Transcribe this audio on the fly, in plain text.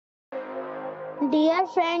Dear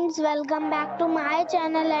friends, welcome back to my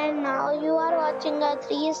channel and now you are watching a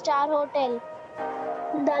 3-star hotel.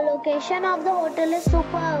 The location of the hotel is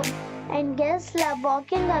superb and guests love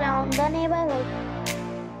walking around the neighborhood.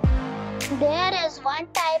 There is one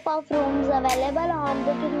type of rooms available on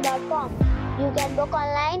booking.com. You can book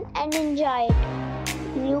online and enjoy it.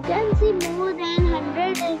 You can see more than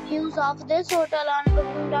 100 reviews of this hotel on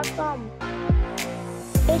booking.com.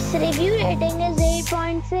 Its review rating is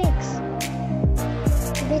 8.6.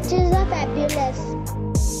 which is fabulous.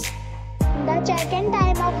 The check-in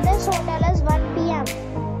time of this hotel is 1 p.m.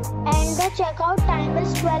 and the check-out time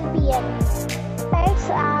is 12 p.m. Pets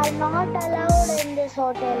are not allowed in this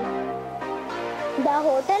hotel. The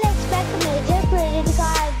hotel expects major credit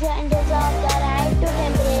cards and reserves the right to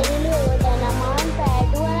temporarily hold an amount prior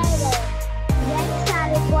to arrival. Guests are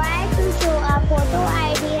required to show a photo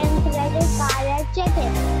ID and credit card at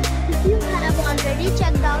check-in. If you have already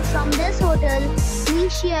checked out from this hotel,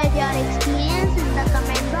 please share your experience in the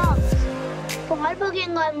comment box. For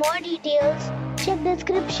booking or more details, check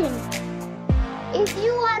description. If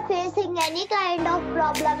you are facing any kind of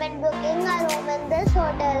problem in booking a room in this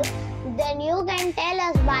hotel, then you can tell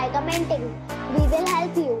us by commenting. We will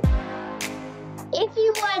help you. If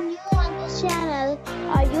you are new on this channel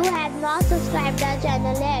or you have not subscribed our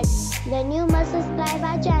channel yet, then you must subscribe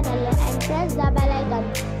our channel and press the bell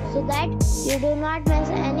icon so that you do not miss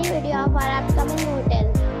any video of our upcoming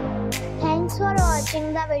hotel. Thanks for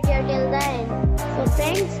watching the video till the end. So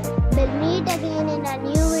friends, we'll meet again in a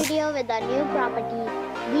new video with a new property.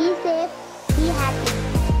 Be safe.